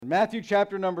Matthew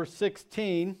chapter number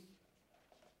 16,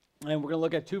 and we're going to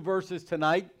look at two verses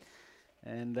tonight,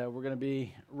 and we're going to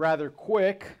be rather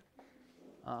quick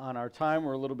on our time.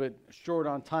 We're a little bit short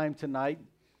on time tonight,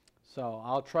 so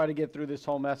I'll try to get through this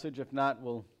whole message. If not,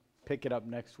 we'll pick it up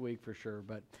next week for sure.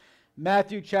 But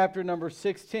Matthew chapter number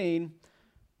 16,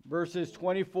 verses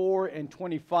 24 and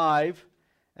 25,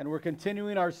 and we're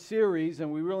continuing our series,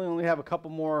 and we really only have a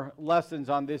couple more lessons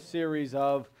on this series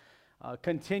of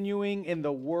continuing in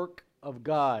the work of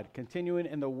God, continuing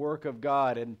in the work of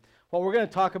God. And what we're going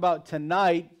to talk about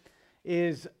tonight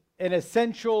is an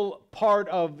essential part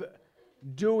of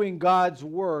doing God's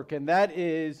work, and that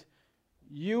is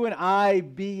you and I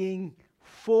being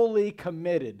fully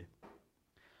committed.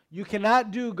 You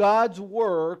cannot do God's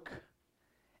work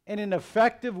in an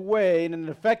effective way, in an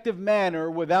effective manner,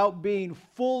 without being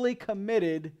fully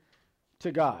committed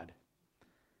to God.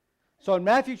 So in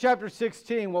Matthew chapter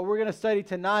 16, what we're going to study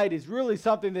tonight is really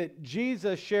something that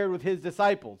Jesus shared with his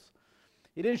disciples.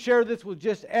 He didn't share this with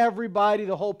just everybody,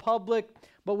 the whole public,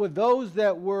 but with those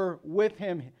that were with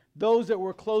him, those that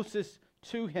were closest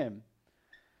to him.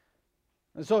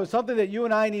 And so it's something that you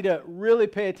and I need to really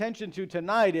pay attention to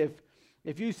tonight.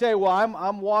 If you say, well,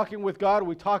 I'm walking with God,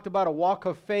 we talked about a walk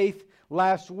of faith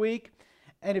last week.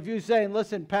 And if you're saying,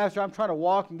 listen, Pastor, I'm trying to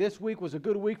walk, and this week was a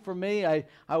good week for me. I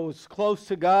was close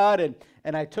to God,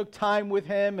 and I took time with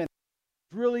him, and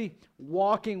really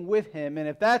walking with him. And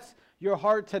if that's your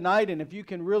heart tonight, and if you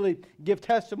can really give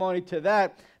testimony to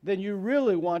that, then you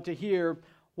really want to hear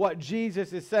what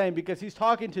Jesus is saying, because he's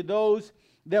talking to those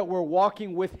that were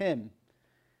walking with him.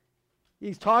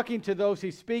 He's talking to those,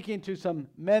 he's speaking to some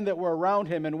men that were around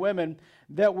him and women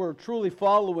that were truly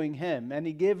following him, and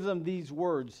he gives them these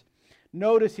words.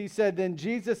 Notice he said, then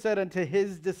Jesus said unto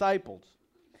his disciples,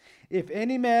 if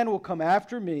any man will come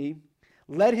after me,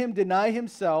 let him deny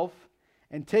himself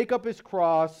and take up his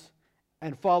cross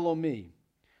and follow me.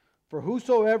 For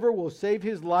whosoever will save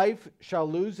his life shall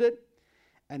lose it,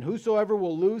 and whosoever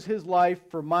will lose his life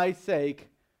for my sake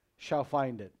shall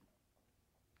find it.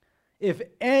 If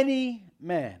any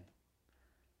man,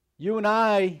 you and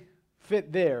I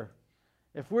fit there,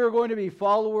 if we're going to be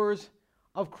followers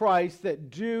of Christ that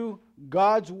do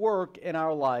God's work in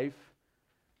our life,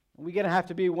 we're going to have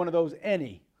to be one of those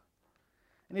any.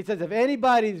 And he says if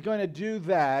anybody's going to do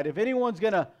that, if anyone's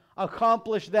going to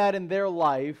accomplish that in their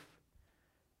life,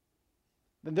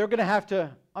 then they're going to have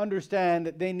to understand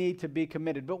that they need to be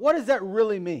committed. But what does that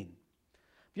really mean?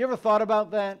 Have you ever thought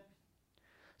about that?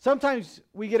 Sometimes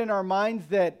we get in our minds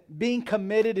that being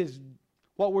committed is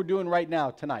what we're doing right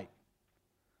now, tonight.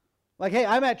 Like, hey,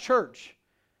 I'm at church,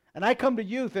 and I come to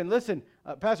youth, and listen,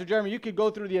 Pastor Jeremy, you could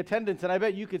go through the attendance, and I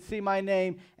bet you could see my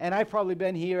name, and I've probably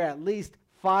been here at least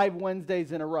 5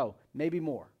 Wednesdays in a row, maybe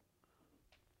more.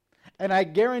 And I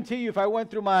guarantee you, if I went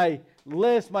through my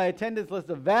list, my attendance list,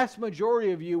 the vast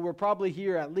majority of you were probably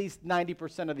here at least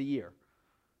 90% of the year.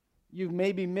 You've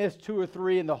maybe missed 2 or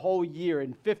 3 in the whole year.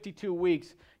 In 52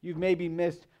 weeks, you've maybe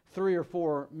missed 3 or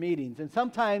 4 meetings. And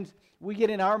sometimes we get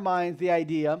in our minds the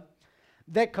idea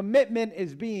that commitment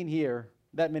is being here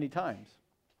that many times.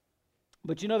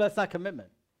 But you know that's not commitment.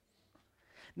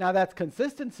 Now that's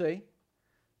consistency,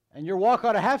 and your walk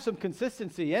ought to have some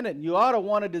consistency in it, and you ought to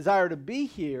want a desire to be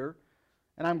here,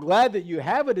 and I'm glad that you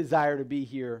have a desire to be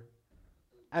here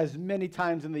as many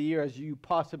times in the year as you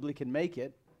possibly can make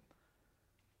it.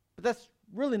 But that's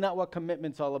really not what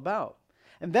commitment's all about.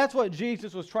 And that's what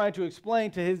Jesus was trying to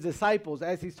explain to his disciples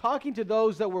as he's talking to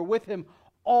those that were with him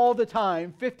all the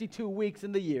time, 52 weeks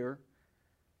in the year.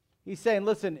 He's saying,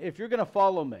 listen, if you're going to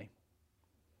follow me,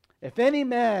 if any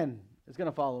man is going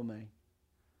to follow me,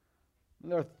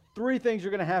 there are 3 things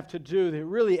you're going to have to do that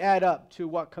really add up to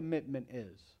what commitment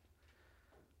is.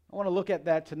 I want to look at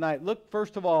that tonight. Look,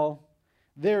 first of all,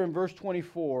 there in verse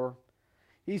 24,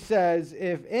 he says,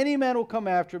 if any man will come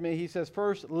after me, he says,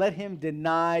 first, let him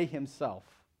deny himself.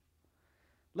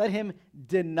 Let him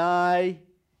deny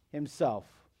himself.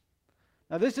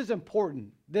 Now, this is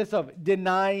important, this of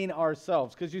denying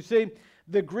ourselves, because you see,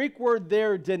 the Greek word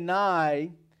there,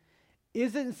 deny,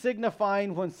 isn't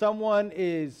signifying when someone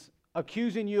is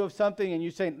accusing you of something and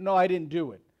you say, no, I didn't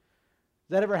do it.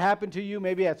 Has that ever happened to you,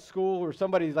 maybe at school, or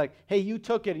somebody's like, hey, you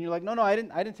took it, and you're like, no, I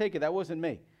didn't take it, that wasn't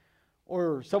me.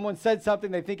 Or someone said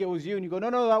something, they think it was you, and you go,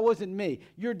 no, that wasn't me.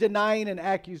 You're denying an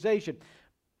accusation.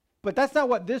 But that's not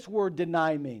what this word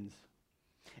deny means.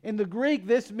 In the Greek,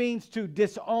 this means to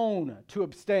disown, to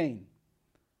abstain.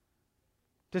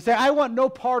 To say, I want no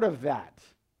part of that.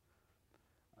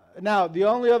 Now, the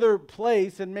only other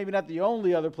place, and maybe not the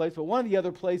only other place, but one of the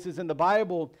other places in the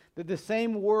Bible that the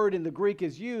same word in the Greek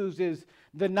is used is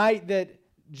the night that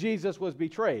Jesus was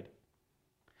betrayed.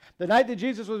 The night that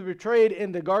Jesus was betrayed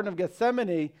in the Garden of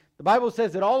Gethsemane, the Bible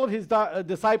says that all of his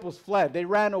disciples fled. They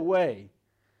ran away.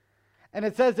 And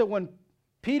it says that when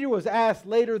Peter was asked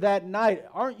later that night,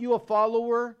 aren't you a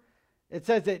follower? It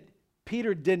says that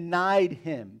Peter denied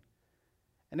him.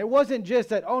 And it wasn't just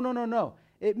that, oh, no.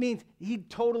 It means he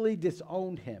totally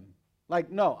disowned him. Like,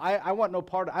 no, I want no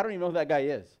part. I don't even know who that guy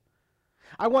is.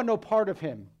 I want no part of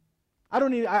him. I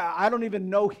don't even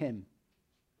know him.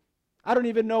 I don't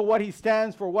even know what he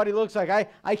stands for, what he looks like.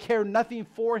 I care nothing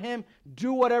for him.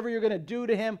 Do whatever you're going to do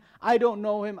to him. I don't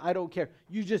know him. I don't care.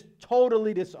 You just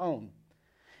totally disown.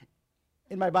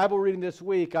 In my Bible reading this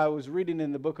week, I was reading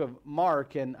in the book of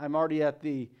Mark, and I'm already at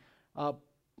the,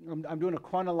 I'm doing a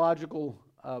chronological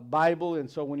Bible, and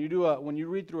so when you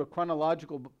read through a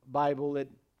chronological Bible,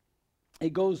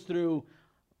 it goes through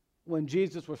when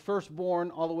Jesus was first born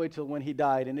all the way till when he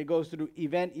died, and it goes through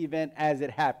event as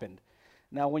it happened.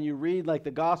 Now, when you read like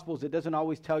the Gospels, it doesn't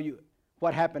always tell you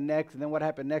what happened next, and then what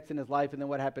happened next in his life, and then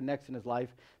what happened next in his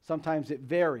life. Sometimes it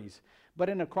varies. But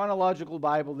in a chronological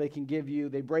Bible, they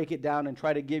break it down and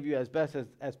try to give you as best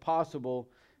as possible.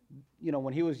 You know,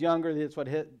 when he was younger, that's what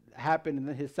happened, and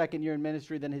then his second year in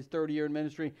ministry, then his third year in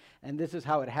ministry, and this is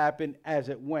how it happened as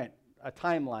it went, a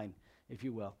timeline, if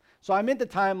you will. So I'm in the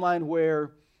timeline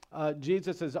where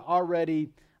Jesus has already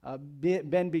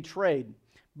been betrayed.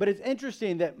 But it's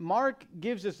interesting that Mark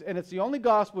gives us, and it's the only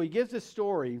gospel, he gives this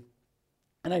story,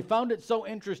 and I found it so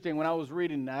interesting when I was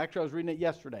reading it. Actually, I was reading it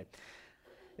yesterday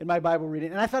in my Bible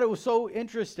reading, and I thought it was so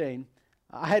interesting.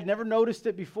 I had never noticed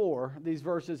it before, these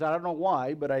verses. I don't know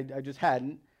why, but I just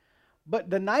hadn't. But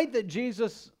the night that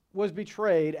Jesus was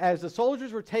betrayed, as the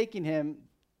soldiers were taking him,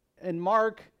 in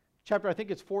Mark chapter, I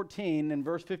think it's 14, in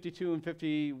verse 52 and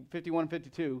 51 and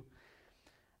 52,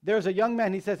 there's a young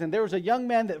man, he says, and there was a young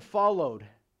man that followed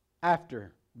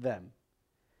after them.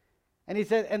 And he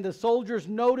said, and the soldiers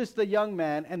noticed the young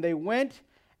man, and they went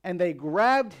and they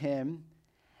grabbed him,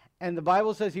 and the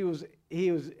Bible says he was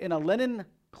in a linen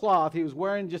cloth, he was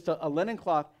wearing just a linen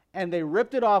cloth, and they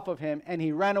ripped it off of him, and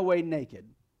he ran away naked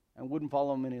and wouldn't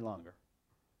follow him any longer.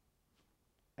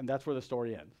 And that's where the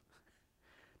story ends.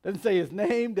 Doesn't say his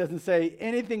name, doesn't say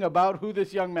anything about who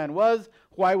this young man was.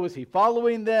 Why was he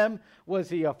following them? Was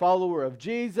he a follower of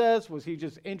Jesus? Was he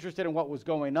just interested in what was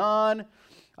going on?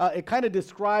 It kind of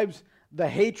describes the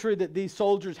hatred that these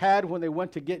soldiers had when they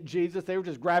went to get Jesus. They were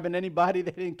just grabbing anybody. They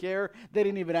didn't care. They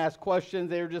didn't even ask questions.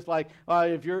 They were just like,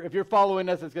 if you're following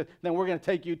us, then we're going to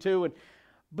take you too.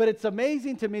 But it's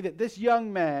amazing to me that this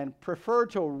young man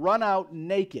preferred to run out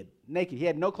naked. He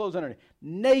had no clothes underneath.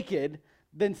 Naked,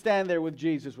 than stand there with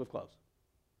Jesus with clothes.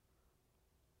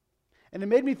 And it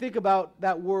made me think about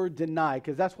that word deny,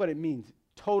 because that's what it means,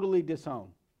 totally disown.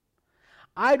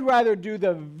 I'd rather do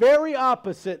the very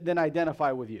opposite than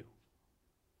identify with you.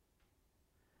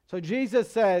 So Jesus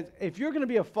says, if you're going to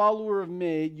be a follower of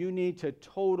me, you need to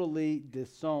totally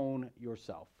disown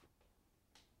yourself.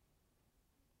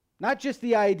 Not just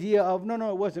the idea of, no,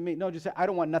 it wasn't me. No, just say, I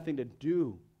don't want nothing to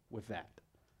do with that.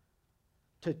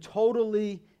 To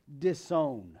totally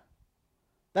disown.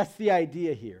 That's the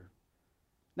idea here.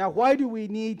 Now, why do we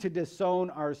need to disown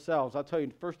ourselves? I'll tell you,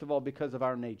 first of all, because of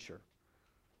our nature.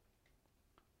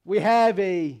 We have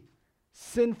a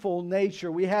sinful nature.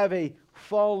 We have a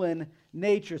fallen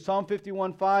nature. Psalm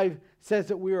 51:5 says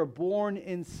that we are born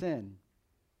in sin.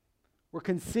 We're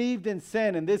conceived in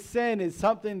sin, and this sin is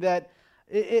something that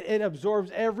it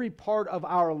absorbs every part of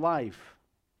our life.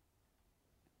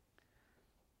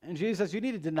 And Jesus says, you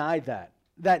need to deny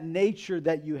that nature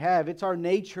that you have. It's our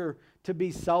nature to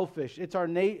be selfish. It's our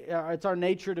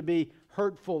nature to be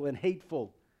hurtful and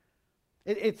hateful.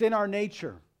 It's in our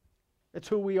nature. It's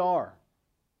who we are.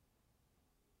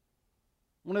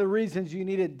 One of the reasons you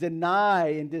need to deny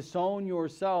and disown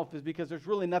yourself is because there's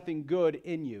really nothing good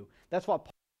in you. That's what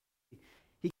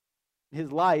Paul,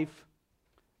 his life,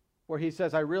 where he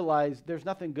says, I realize there's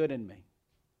nothing good in me.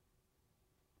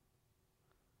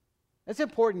 That's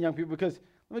important, young people, because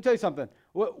let me tell you something.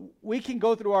 We can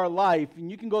go through our life, and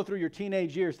you can go through your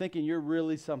teenage years thinking you're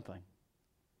really something.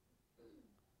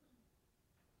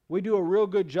 We do a real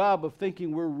good job of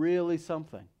thinking we're really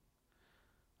something.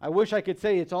 I wish I could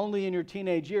say it's only in your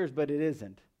teenage years, but it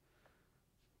isn't.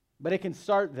 But it can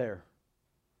start there.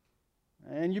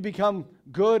 And you become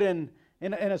good in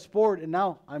a sport, and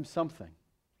now I'm something.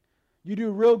 You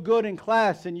do real good in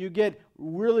class, and you get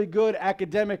really good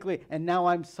academically, and now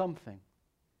I'm something.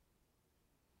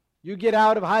 You get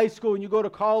out of high school, and you go to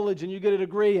college, and you get a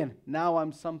degree, and now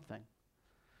I'm something.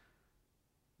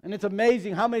 And it's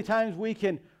amazing how many times we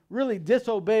can really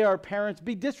disobey our parents,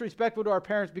 be disrespectful to our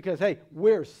parents because, hey,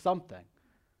 we're something.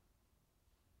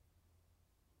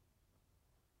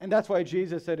 And that's why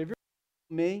Jesus said, if you're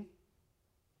me,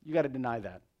 you got to deny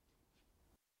that.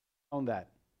 Own that.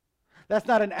 That's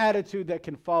not an attitude that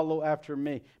can follow after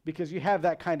me because you have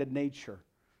that kind of nature.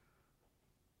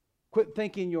 Quit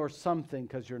thinking you're something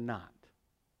because you're not.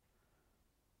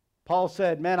 Paul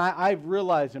said, man, I've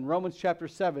realized in Romans chapter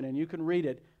 7, and you can read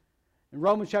it, in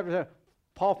Romans chapter 7,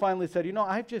 Paul finally said,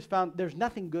 I've just found there's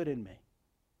nothing good in me.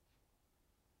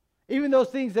 Even those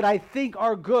things that I think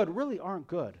are good really aren't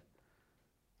good.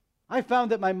 I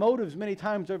found that my motives many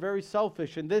times are very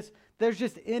selfish, and there's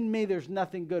just in me, there's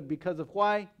nothing good. Because of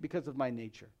why? Because of my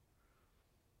nature.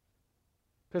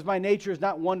 Because my nature is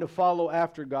not one to follow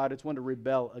after God, it's one to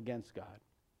rebel against God.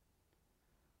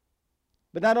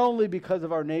 But not only because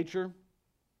of our nature,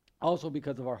 also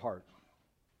because of our heart.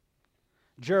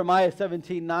 Jeremiah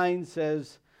 17:9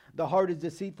 says, the heart is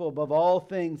deceitful above all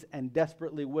things and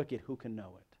desperately wicked. Who can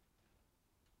know it?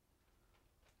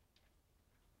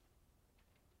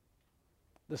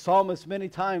 The psalmist many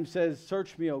times says,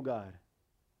 search me, O God.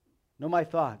 Know my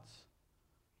thoughts.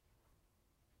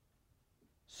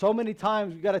 So many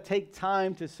times we've got to take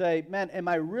time to say, man, am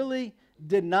I really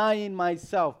denying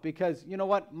myself? Because you know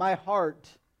what? My heart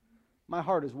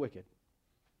is wicked.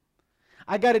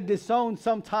 I got to disown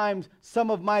sometimes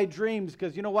some of my dreams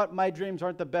because you know what? My dreams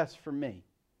aren't the best for me.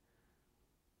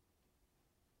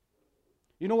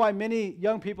 You know why many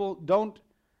young people don't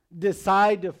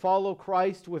decide to follow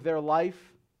Christ with their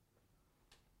life?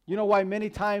 You know why many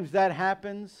times that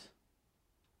happens?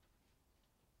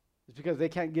 It's because they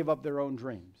can't give up their own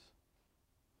dreams.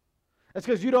 That's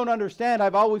because you don't understand.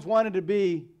 I've always wanted to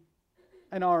be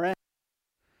an RN.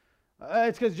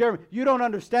 It's because, Jeremy, you don't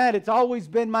understand. It's always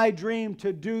been my dream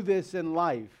to do this in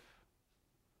life.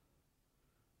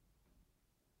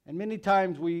 And many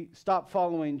times we stop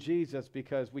following Jesus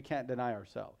because we can't deny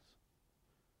ourselves.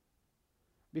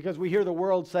 Because we hear the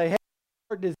world say,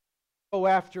 hey, go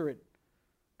after it.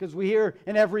 Because we hear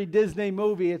in every Disney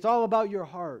movie, it's all about your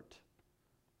heart.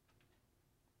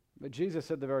 But Jesus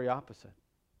said the very opposite.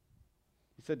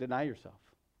 He said, deny yourself.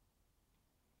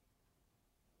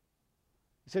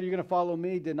 He said, you're going to follow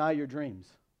me, deny your dreams.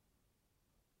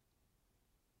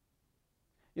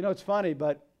 You know, it's funny,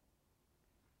 but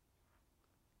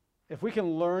if we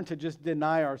can learn to just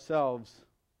deny ourselves,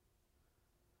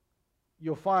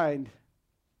 you'll find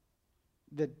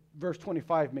that verse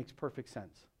 25 makes perfect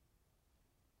sense.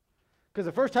 Because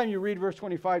the first time you read verse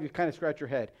 25, you kind of scratch your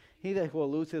head. He that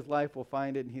will lose his life will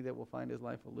find it, and he that will find his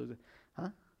life will lose it. Huh?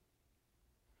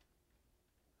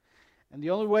 And the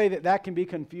only way that that can be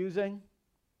confusing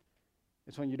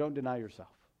is when you don't deny yourself.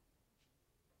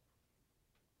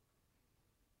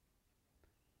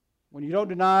 When you don't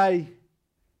deny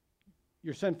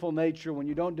your sinful nature, when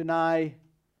you don't deny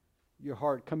your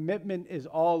heart. Commitment is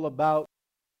all about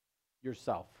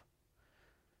yourself.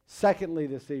 Secondly,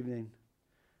 this evening,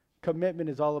 commitment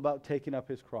is all about taking up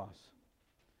his cross.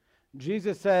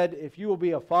 Jesus said, if you will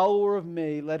be a follower of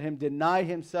me, let him deny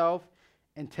himself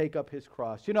and take up his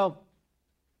cross. You know,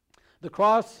 the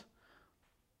cross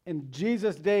in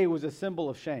Jesus' day was a symbol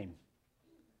of shame.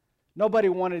 Nobody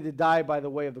wanted to die by the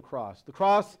way of the cross. The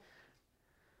cross,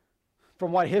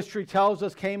 from what history tells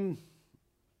us, came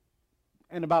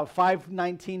in about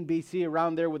 519 BC,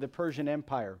 around there with the Persian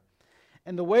Empire.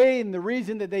 And the way and the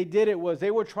reason that they did it was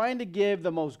they were trying to give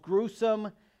the most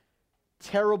gruesome,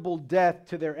 terrible death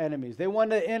to their enemies. They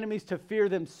wanted the enemies to fear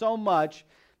them so much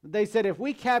that they said, if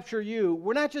we capture you,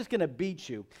 we're not just going to beat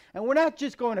you. And we're not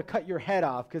just going to cut your head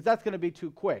off, because that's going to be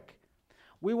too quick.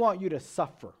 We want you to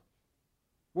suffer.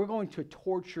 We're going to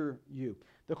torture you.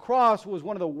 The cross was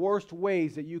one of the worst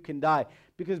ways that you can die,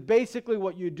 because basically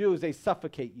what you do is they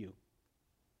suffocate you.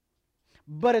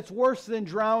 But it's worse than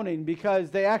drowning, because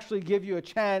they actually give you a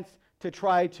chance to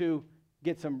try to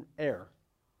get some air.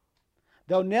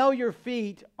 They'll nail your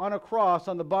feet on a cross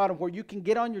on the bottom where you can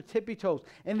get on your tippy toes.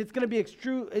 And it's going to be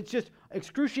it's just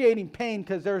excruciating pain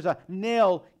because there's a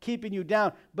nail keeping you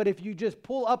down. But if you just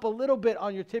pull up a little bit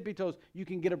on your tippy toes, you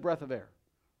can get a breath of air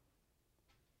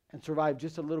and survive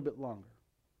just a little bit longer.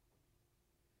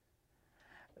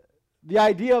 The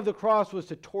idea of the cross was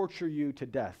to torture you to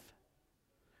death.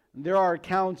 And there are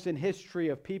accounts in history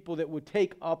of people that would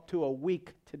take up to a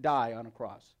week to die on a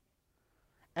cross,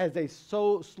 as they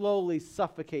so slowly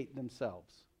suffocate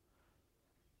themselves.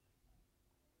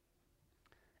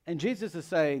 And Jesus is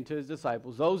saying to his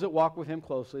disciples, those that walk with him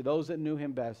closely, those that knew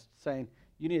him best, saying,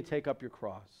 you need to take up your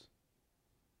cross.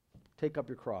 Take up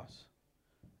your cross.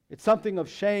 It's something of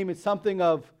shame. It's something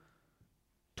of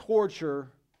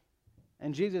torture.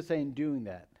 And Jesus is saying, doing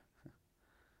that.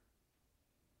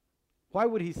 Why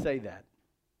would he say that?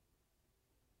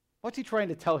 What's he trying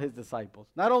to tell his disciples?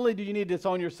 Not only do you need to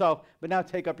disown yourself, but now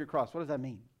take up your cross. What does that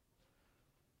mean?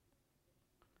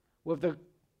 Well, if the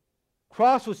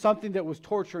cross was something that was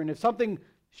torturing, if something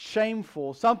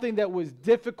shameful, something that was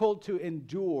difficult to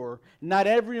endure, not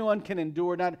everyone can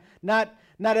endure, not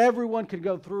everyone can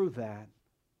go through that,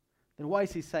 then why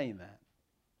is he saying that?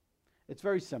 It's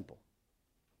very simple.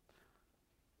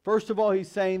 First of all, he's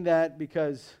saying that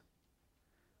because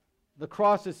the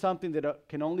cross is something that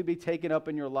can only be taken up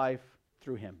in your life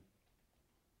through him,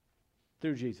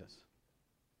 through Jesus.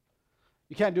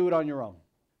 You can't do it on your own.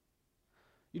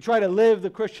 You try to live the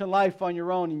Christian life on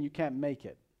your own and you can't make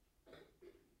it.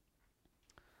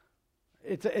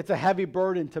 It's a heavy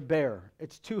burden to bear.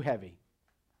 It's too heavy.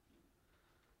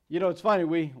 You know, it's funny.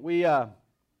 We have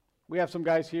some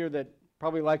guys here that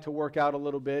probably like to work out a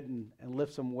little bit and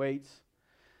lift some weights.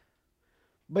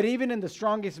 But even in the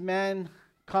strongest man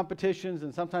competitions,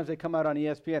 and sometimes they come out on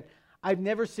ESPN, I've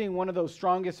never seen one of those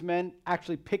strongest men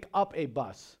actually pick up a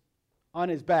bus on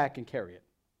his back and carry it.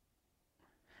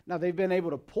 Now, they've been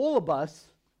able to pull a bus,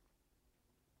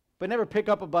 but never pick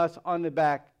up a bus on the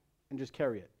back and just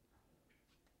carry it.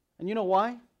 And you know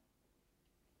why?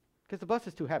 Because the bus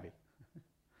is too heavy.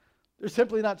 They're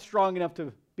simply not strong enough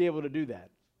to be able to do that.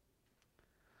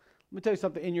 Let me tell you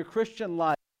something. In your Christian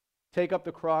life, take up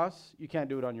the cross, you can't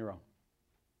do it on your own.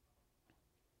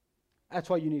 That's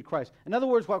why you need Christ. In other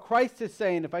words, what Christ is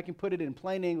saying, if I can put it in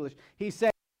plain English, he's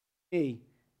saying to me,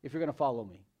 if you're going to follow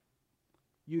me,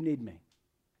 you need me.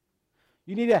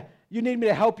 You need me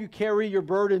to help you carry your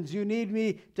burdens. You need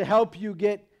me to help you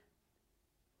get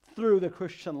through the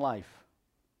Christian life.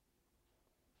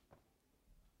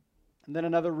 And then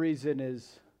another reason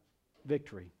is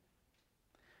victory.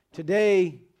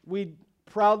 Today, we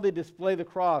proudly display the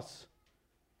cross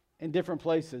in different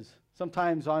places,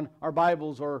 sometimes on our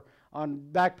Bibles or on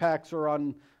backpacks or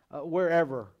on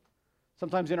wherever.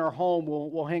 Sometimes in our home,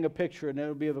 we'll hang a picture and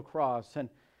it'll be of the cross. And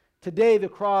today, the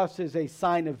cross is a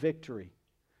sign of victory.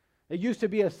 It used to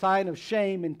be a sign of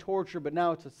shame and torture, but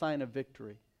now it's a sign of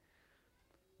victory.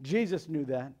 Jesus knew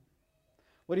that.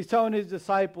 What he's telling his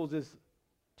disciples is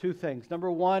two things. Number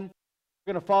one, if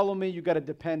you're going to follow me, you've got to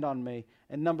depend on me.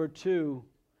 And number two,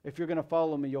 if you're going to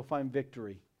follow me, you'll find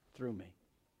victory through me.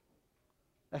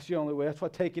 That's the only way. That's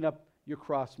what taking up your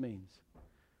cross means.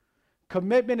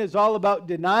 Commitment is all about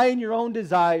denying your own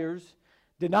desires,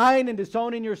 denying and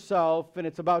disowning yourself, and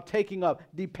it's about taking up,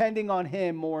 depending on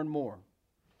him more and more.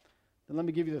 And let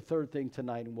me give you the third thing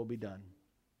tonight and we'll be done.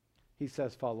 He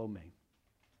says, follow me.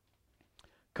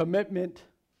 Commitment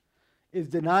is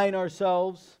denying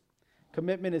ourselves.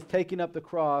 Commitment is taking up the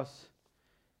cross.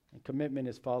 And commitment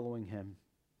is following him.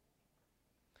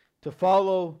 To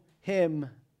follow him,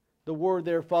 the word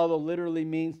there, follow, literally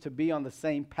means to be on the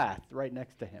same path right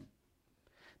next to him.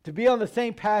 To be on the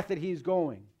same path that he's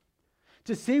going.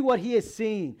 To see what he is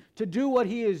seeing. To do what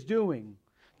he is doing.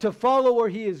 To follow where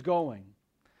he is going.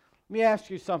 Let me ask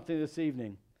you something this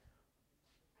evening.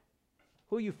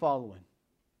 Who are you following?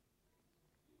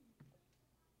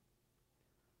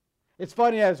 It's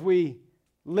funny, as we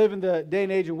live in the day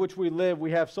and age in which we live,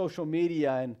 we have social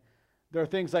media, and there are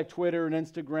things like Twitter and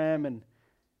Instagram,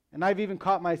 and I've even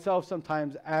caught myself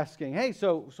sometimes asking, hey,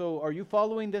 so are you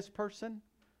following this person?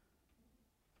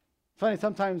 Funny,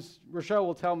 sometimes Rochelle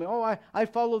will tell me, oh, I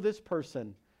follow this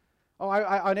person. Oh,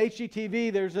 on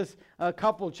HGTV, there's this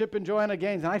couple, Chip and Joanna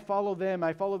Gaines, and I follow them.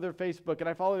 I follow their Facebook, and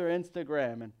I follow their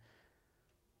Instagram. And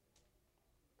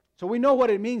so we know what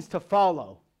it means to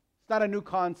follow. It's not a new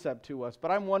concept to us,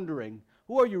 but I'm wondering,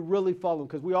 who are you really following?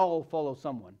 Because we all follow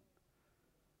someone.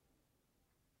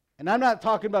 And I'm not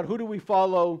talking about who do we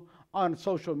follow on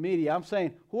social media. I'm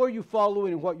saying, who are you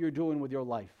following and what you're doing with your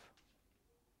life?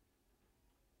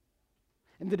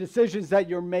 And the decisions that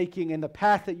you're making and the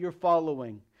path that you're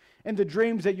following and the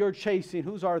dreams that you're chasing,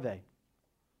 whose are they?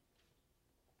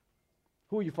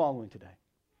 Who are you following today?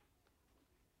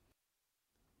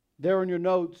 There in your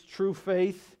notes, true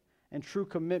faith and true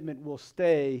commitment will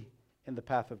stay in the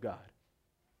path of God.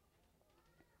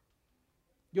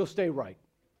 You'll stay right.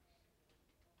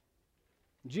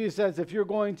 Jesus says, if you're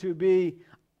going to be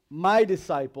my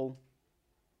disciple,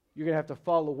 you're going to have to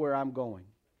follow where I'm going.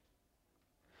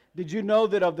 Did you know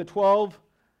that of the 12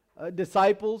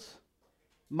 disciples,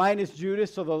 minus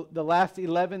Judas, so the last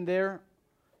 11 there,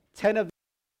 10 of them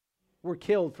were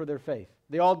killed for their faith.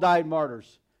 They all died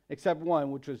martyrs, except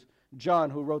one, which was John,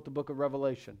 who wrote the book of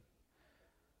Revelation.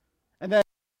 And then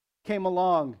came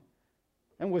along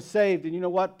and was saved. And you know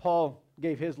what? Paul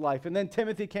gave his life. And then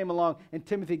Timothy came along, and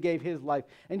Timothy gave his life.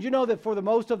 And you know that for the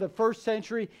most of the first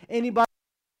century, anybody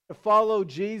to follow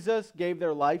Jesus gave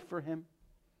their life for him?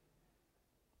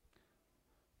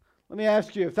 Let me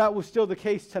ask you, if that was still the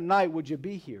case tonight, would you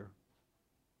be here?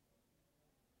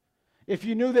 If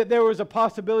you knew that there was a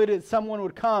possibility that someone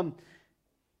would come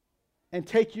and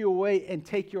take you away and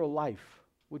take your life,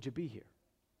 would you be here?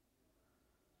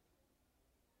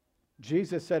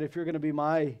 Jesus said, if you're going to be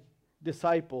my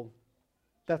disciple,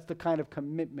 that's the kind of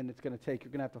commitment it's going to take.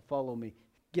 You're going to have to follow me.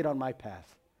 Get on my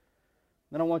path.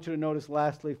 Then I want you to notice,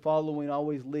 lastly, following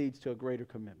always leads to a greater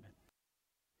commitment.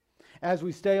 As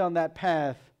we stay on that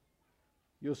path,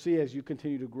 you'll see as you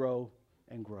continue to grow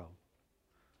and grow.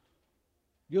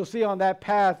 You'll see on that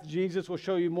path, Jesus will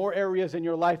show you more areas in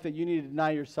your life that you need to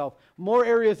deny yourself, more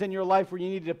areas in your life where you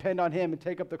need to depend on Him and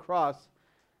take up the cross,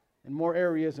 and more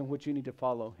areas in which you need to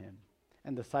follow Him.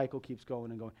 And the cycle keeps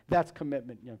going and going. That's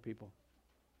commitment, young people.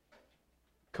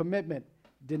 Commitment.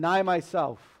 Deny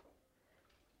myself,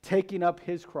 taking up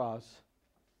His cross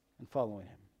and following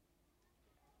Him.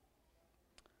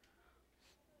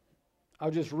 I'll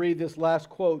just read this last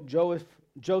quote.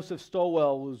 Joseph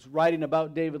Stowell was writing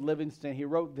about David Livingstone. He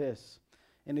wrote this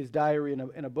in his diary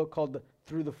in a book called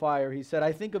Through the Fire. He said,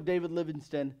 I think of David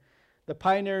Livingstone, the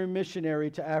pioneering missionary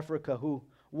to Africa who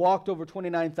walked over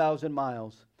 29,000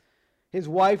 miles. His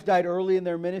wife died early in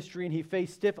their ministry, and he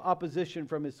faced stiff opposition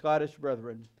from his Scottish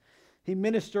brethren. He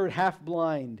ministered half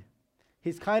blind.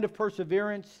 His kind of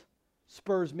perseverance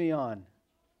spurs me on.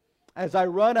 As I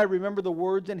run, I remember the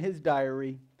words in his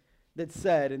diary that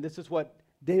said, and this is what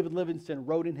David Livingstone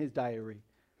wrote in his diary.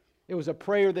 It was a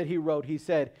prayer that he wrote. He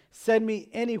said, send me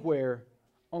anywhere,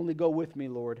 only go with me,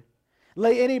 Lord.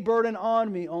 Lay any burden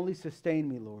on me, only sustain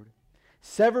me, Lord.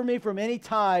 Sever me from any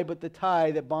tie but the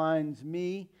tie that binds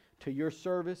me to your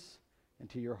service and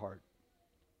to your heart.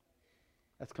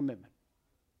 That's commitment.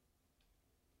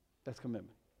 That's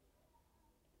commitment.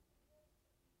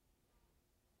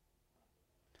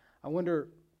 I wonder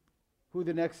who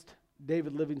the next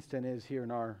David Livingstone is here in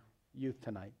our youth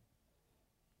tonight,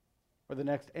 or the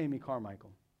next Amy Carmichael.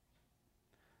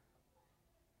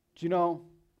 Do you know,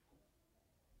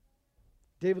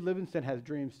 David Livingstone has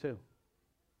dreams too.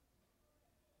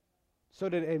 So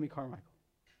did Amy Carmichael.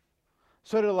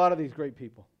 So did a lot of these great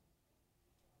people.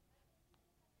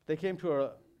 They came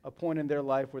to a point in their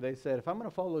life where they said, if I'm going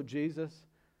to follow Jesus,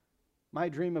 my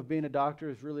dream of being a doctor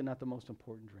is really not the most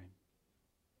important dream.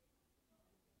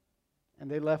 And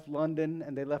they left London,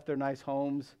 and they left their nice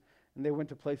homes, and they went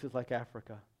to places like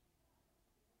Africa.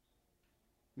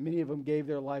 Many of them gave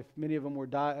their life. Many of them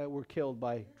were killed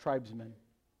by tribesmen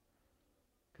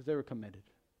because they were committed.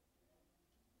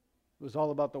 It was all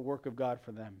about the work of God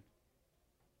for them.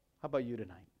 How about you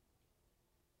tonight?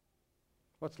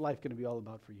 What's life going to be all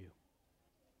about for you?